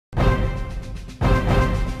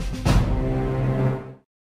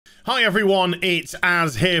Hi everyone, it's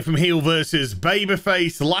Az here from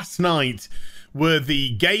HeelvsBabyface. Last night were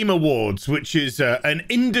the Game Awards, which is an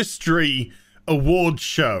industry award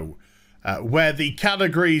show where the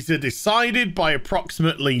categories are decided by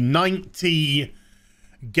approximately 90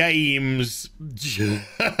 games journalists.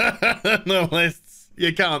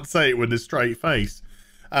 You can't say it with a straight face.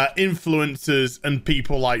 Influencers and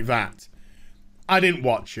people like that. I didn't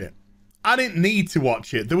watch it. I didn't need to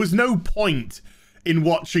watch it. There was no point in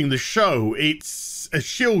watching the show. It's a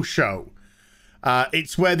shill show.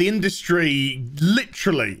 It's where the industry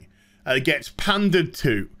literally gets pandered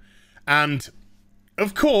to. And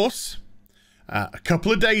of course, a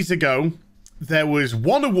couple of days ago, there was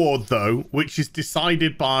one award though, which is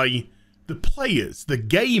decided by the players, the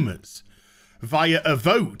gamers, via a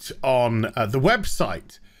vote on the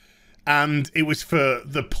website. And it was for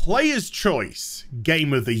the Player's Choice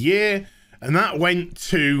Game of the Year. And that went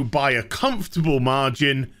to, by a comfortable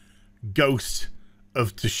margin, Ghost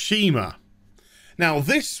of Tsushima. Now,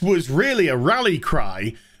 this was really a rally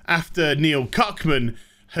cry after Neil Cuckman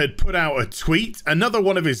had put out a tweet, another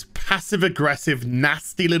one of his passive-aggressive,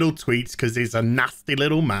 nasty little tweets, because he's a nasty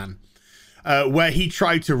little man, where he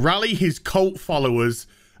tried to rally his cult followers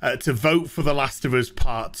to vote for The Last of Us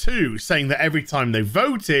Part 2, saying that every time they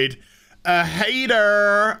voted, a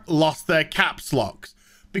hater lost their caps locks.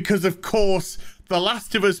 Because, of course, The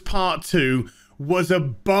Last of Us Part 2 was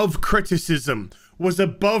above criticism, was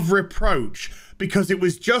above reproach, because it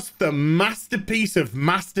was just the masterpiece of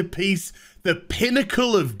masterpiece, the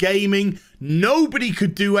pinnacle of gaming. Nobody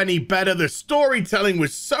could do any better. The storytelling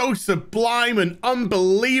was so sublime and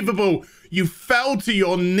unbelievable. You fell to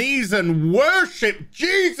your knees and worshiped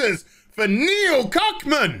Jesus for Neil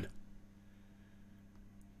Cuckman.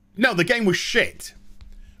 No, the game was shit.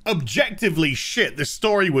 Objectively shit. The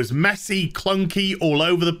story was messy, clunky, all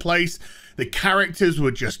over the place. The characters were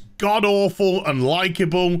just god-awful,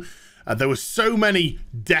 unlikable. There were so many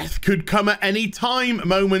death could come at any time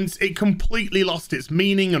moments. It completely lost its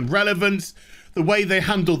meaning and relevance. The way they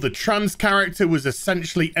handled the trans character was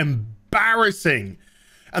essentially embarrassing.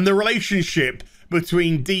 And the relationship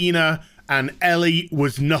between Dina and Ellie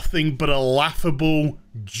was nothing but a laughable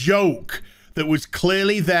joke that was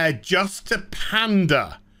clearly there just to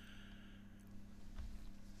pander.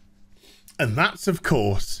 And that's, of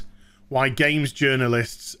course, why games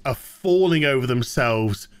journalists are falling over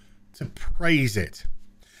themselves to praise it.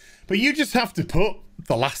 But you just have to put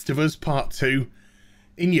The Last of Us Part 2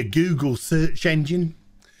 in your Google search engine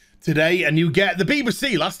today, and you get the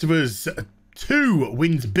BBC Last of Us 2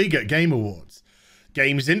 wins big at Game Awards.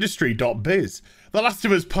 GamesIndustry.biz. The Last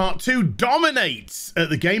of Us Part 2 dominates at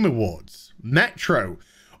the Game Awards. Metro.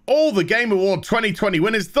 All the Game Award 2020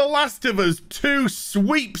 winners, The Last of Us 2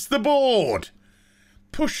 sweeps the board.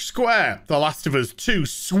 Push Square, The Last of Us 2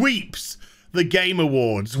 sweeps the Game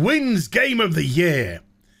Awards, wins Game of the Year.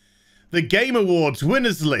 The Game Awards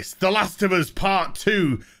winners list, The Last of Us Part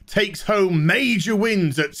 2 takes home major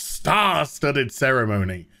wins at star-studded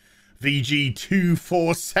ceremony.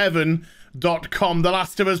 VG247.com, The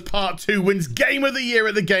Last of Us Part 2 wins Game of the Year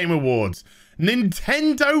at the Game Awards.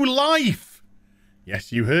 Nintendo Life.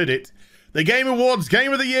 Yes, you heard it. The Game Awards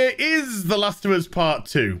Game of the Year is The Last of Us Part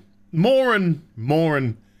 2. More and more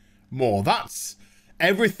and more. That's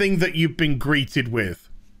everything that you've been greeted with.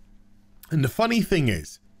 And the funny thing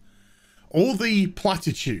is, all the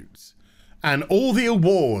platitudes and all the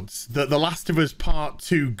awards that The Last of Us Part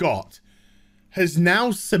 2 got has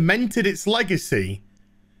now cemented its legacy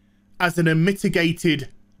as an unmitigated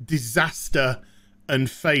disaster and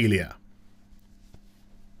failure.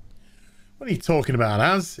 What are you talking about,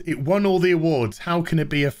 Az? It won all the awards. How can it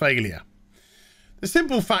be a failure? The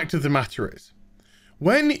simple fact of the matter is,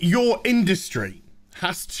 when your industry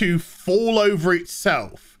has to fall over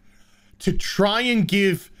itself to try and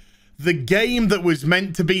give the game that was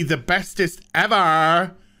meant to be the bestest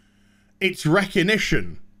ever its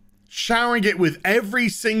recognition, showering it with every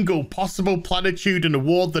single possible platitude and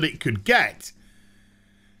award that it could get,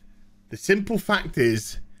 the simple fact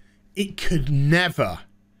is, it could never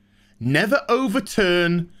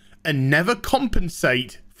overturn and never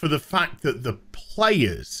compensate for the fact that the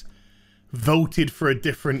players voted for a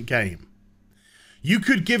different game. You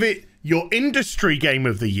could give it your industry game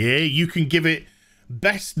of the year. You can give it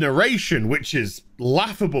best narration, which is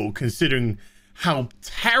laughable considering how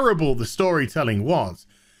terrible the storytelling was.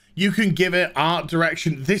 You can give it art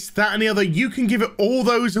direction, this, that, and the other. You can give it all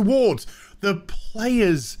those awards. The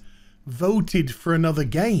players voted for another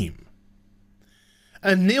game.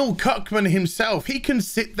 And Neil Cuckman himself, he can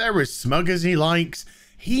sit there as smug as he likes.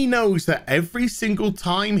 He knows that every single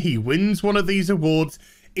time he wins one of these awards,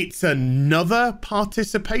 It's another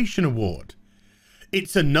participation award.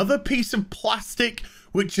 It's another piece of plastic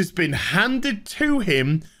which has been handed to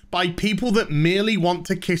him by people that merely want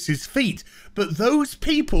to kiss his feet. But those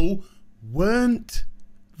people weren't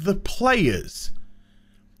the players.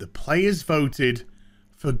 The players voted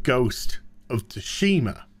for Ghost of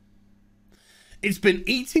Tsushima. It's been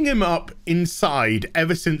eating him up inside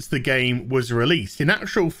ever since the game was released. In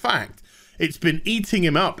actual fact, it's been eating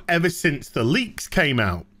him up ever since the leaks came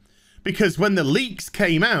out. Because when the leaks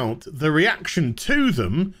came out, the reaction to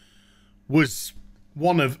them was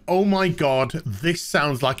one of, oh my God, this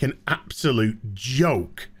sounds like an absolute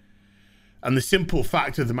joke. And the simple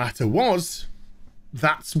fact of the matter was,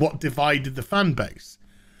 that's what divided the fan base.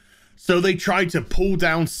 So they tried to pull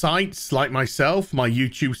down sites like myself, my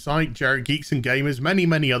YouTube site, Jared Geeks and Gamers, many,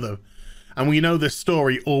 many other. And we know the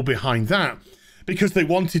story all behind that, because they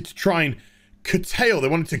wanted to try and curtail, they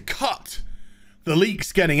wanted to cut the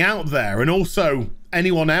leaks getting out there, and also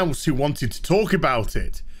anyone else who wanted to talk about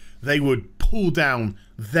it, they would pull down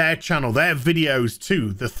their channel, their videos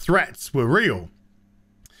too. The threats were real.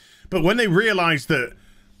 But when they realized that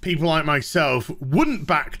people like myself wouldn't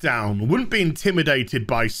back down, wouldn't be intimidated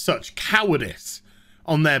by such cowardice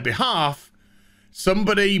on their behalf,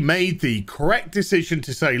 somebody made the correct decision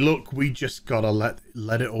to say, look, we just gotta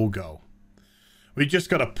let it all go. We just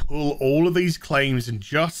gotta pull all of these claims and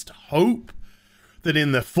just hope that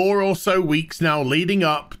in the 4 or so weeks now leading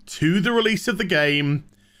up to the release of the game,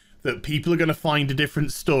 that people are going to find a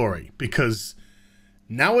different story. Because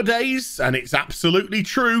nowadays, and it's absolutely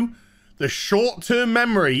true, the short-term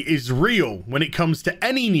memory is real when it comes to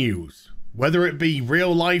any news, whether it be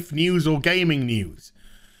real-life news or gaming news.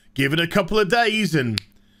 Give it a couple of days and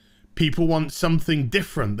people want something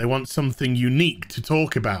different. They want something unique to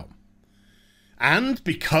talk about. And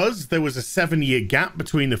because there was a 7-year gap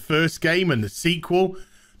between the first game and the sequel,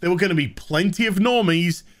 there were going to be plenty of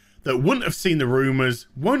normies that wouldn't have seen the rumors,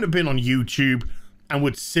 won't have been on YouTube, and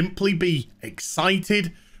would simply be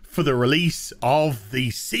excited for the release of the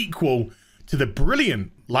sequel to the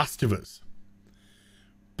brilliant Last of Us.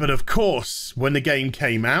 But of course, when the game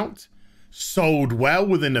came out, sold well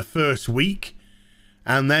within the first week,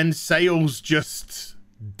 and then sales just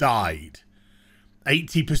died.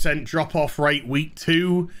 80% drop-off rate week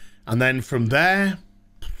 2, and then from there,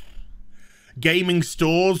 gaming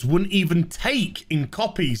stores wouldn't even take in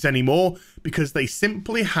copies anymore because they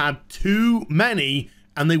simply had too many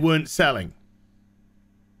and they weren't selling.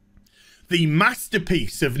 The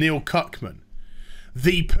masterpiece of Neil Cuckman,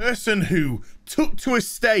 the person who took to a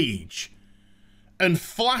stage and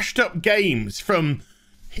flashed up games from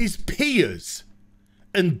his peers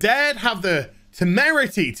and dared have the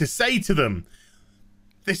temerity to say to them,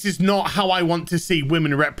 this is not how I want to see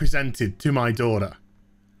women represented to my daughter.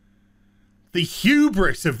 The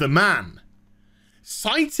hubris of the man,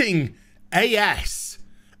 citing AS,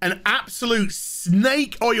 an absolute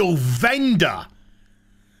snake oil vendor,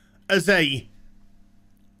 as a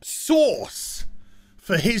source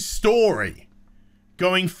for his story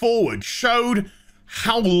going forward, showed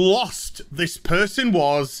how lost this person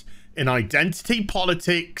was in identity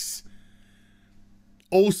politics.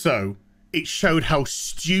 Also, it showed how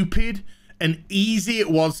stupid and easy it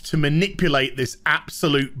was to manipulate this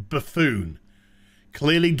absolute buffoon,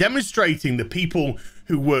 clearly demonstrating the people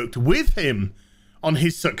who worked with him on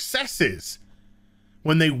his successes,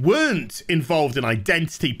 when they weren't involved in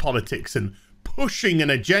identity politics and pushing an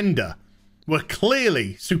agenda, were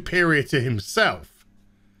clearly superior to himself.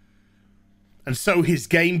 And so his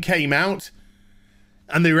game came out,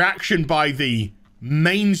 and the reaction by the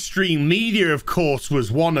mainstream media, of course,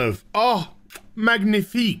 was one of, oh,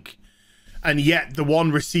 magnifique. And yet the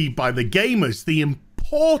one received by the gamers, the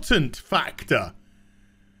important factor,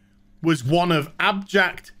 was one of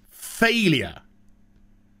abject failure.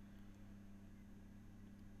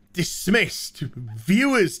 Dismissed.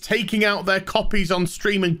 Viewers taking out their copies on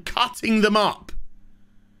stream and cutting them up.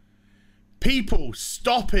 People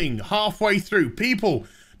stopping halfway through. People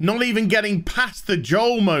not even getting past the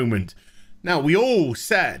Joel moment. Now, we all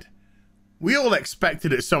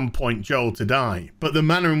expected at some point Joel to die, but the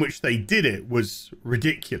manner in which they did it was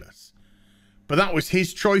ridiculous. But that was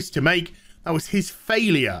his choice to make. That was his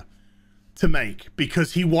failure to make,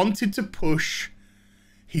 because he wanted to push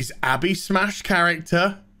his Abby Smash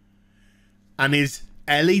character and his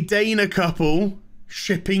Ellie Dana couple,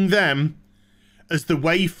 shipping them, as the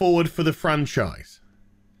way forward for the franchise.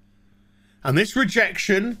 And this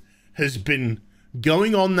rejection has been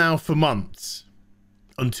going on now for months,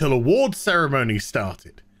 until award ceremony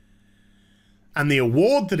started. And the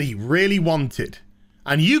award that he really wanted,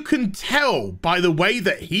 and you can tell by the way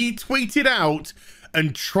that he tweeted out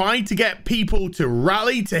and tried to get people to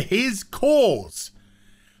rally to his cause,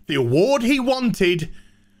 the award he wanted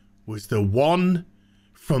was the one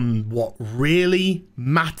from what really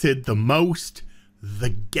mattered the most, the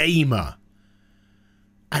gamer.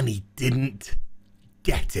 And he didn't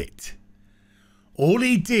get it. All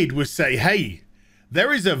he did was say, hey,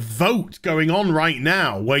 there is a vote going on right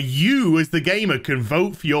now where you as the gamer can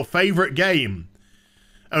vote for your favorite game.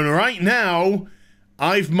 And right now,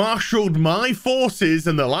 I've marshaled my forces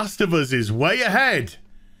and The Last of Us is way ahead.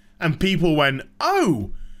 And people went,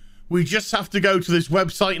 oh, we just have to go to this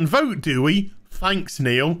website and vote, do we? Thanks,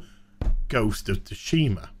 Neil. Ghost of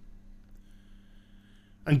Tsushima.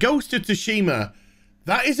 And Ghost of Tsushima,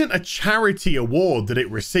 that isn't a charity award that it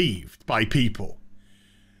received by people.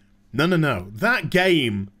 No, no, no. That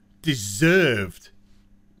game deserved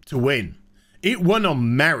to win. It won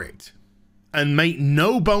on merit. And make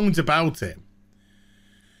no bones about it.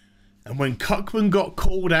 And when Cuckman got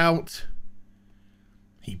called out,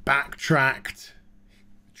 he backtracked,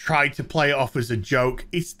 tried to play it off as a joke.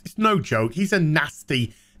 It's no joke. He's a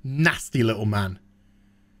nasty, nasty little man.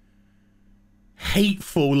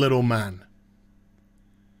 Hateful little man.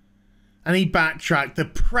 And he backtracked, the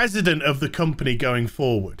president of the company going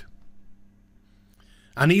forward.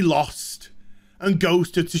 And he lost. And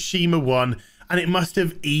Ghost of Tsushima won. And it must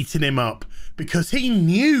have eaten him up. Because he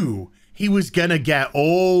knew he was going to get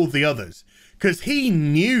all the others. Because he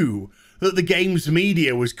knew that the game's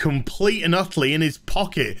media was complete and utterly in his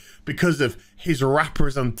pocket because of his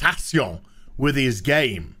representation with his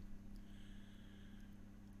game.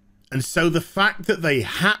 And so the fact that they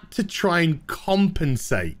had to try and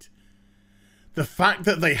compensate, the fact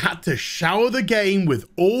that they had to shower the game with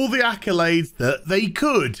all the accolades that they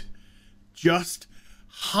could, just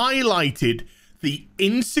highlighted the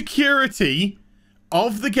insecurity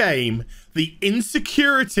of the game, the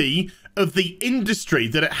insecurity of the industry,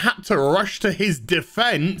 that it had to rush to his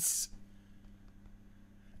defense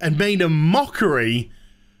and made a mockery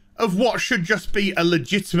of what should just be a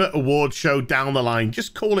legitimate award show down the line.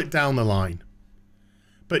 Just call it down the line.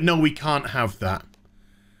 But no, we can't have that.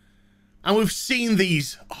 And we've seen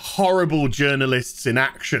these horrible journalists in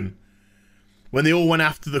action when they all went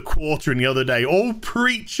after the Quartering the other day, all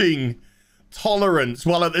preaching tolerance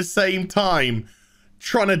while at the same time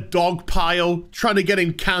trying to dogpile, trying to get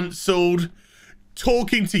him cancelled,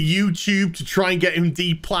 talking to YouTube to try and get him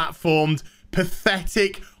deplatformed.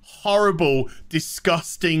 Pathetic, horrible,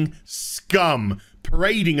 disgusting scum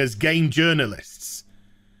parading as game journalists.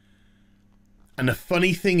 And the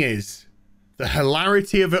funny thing is, the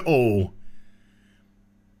hilarity of it all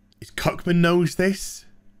is Cuckman knows this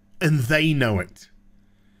and they know it.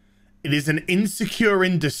 It is an insecure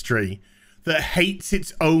industry that hates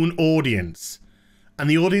its own audience. And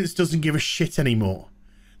the audience doesn't give a shit anymore.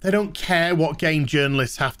 They don't care what game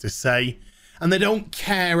journalists have to say. And they don't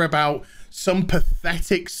care about some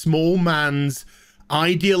pathetic small man's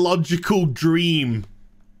ideological dream.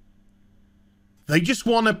 They just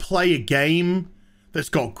want to play a game that's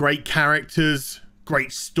got great characters,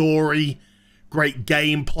 great story, great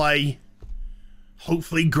gameplay,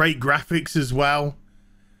 hopefully great graphics as well.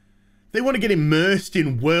 They want to get immersed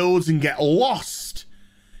in worlds and get lost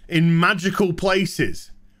in magical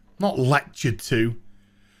places, not lectured to,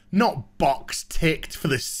 not box ticked for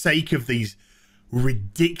the sake of these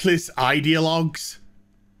ridiculous ideologues.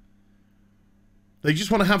 They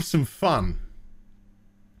just want to have some fun.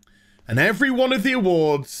 And every one of the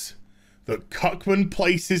awards that Cuckman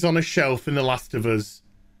places on a shelf in The Last of Us,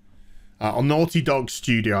 on Naughty Dog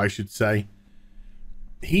Studio, I should say,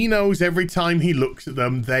 he knows every time he looks at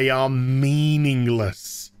them, they are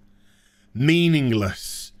meaningless.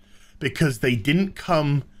 Meaningless. Because they didn't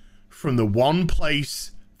come from the one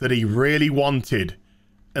place that he really wanted.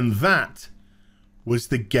 And that was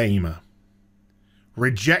the gamer.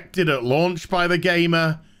 Rejected at launch by the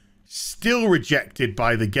gamer. Still rejected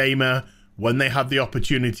by the gamer when they had the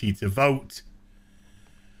opportunity to vote.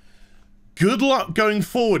 Good luck going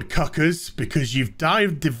forward, cuckers, because you've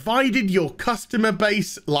divided your customer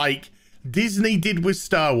base like Disney did with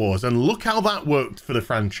Star Wars. And look how that worked for the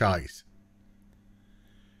franchise.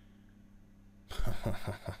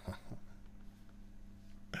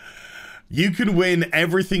 You can win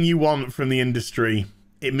everything you want from the industry.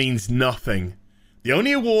 It means nothing. The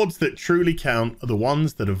only awards that truly count are the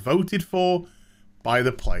ones that are voted for by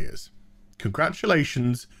the players.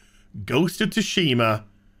 Congratulations, Ghost of Tsushima,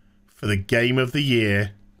 for the Game of the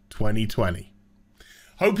Year 2020.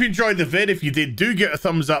 Hope you enjoyed the vid. If you did, do get a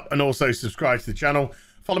thumbs up and also subscribe to the channel.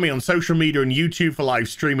 Follow me on social media and YouTube for live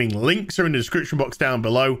streaming. Links are in the description box down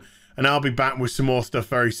below. And I'll be back with some more stuff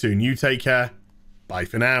very soon. You take care. Bye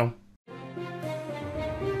for now.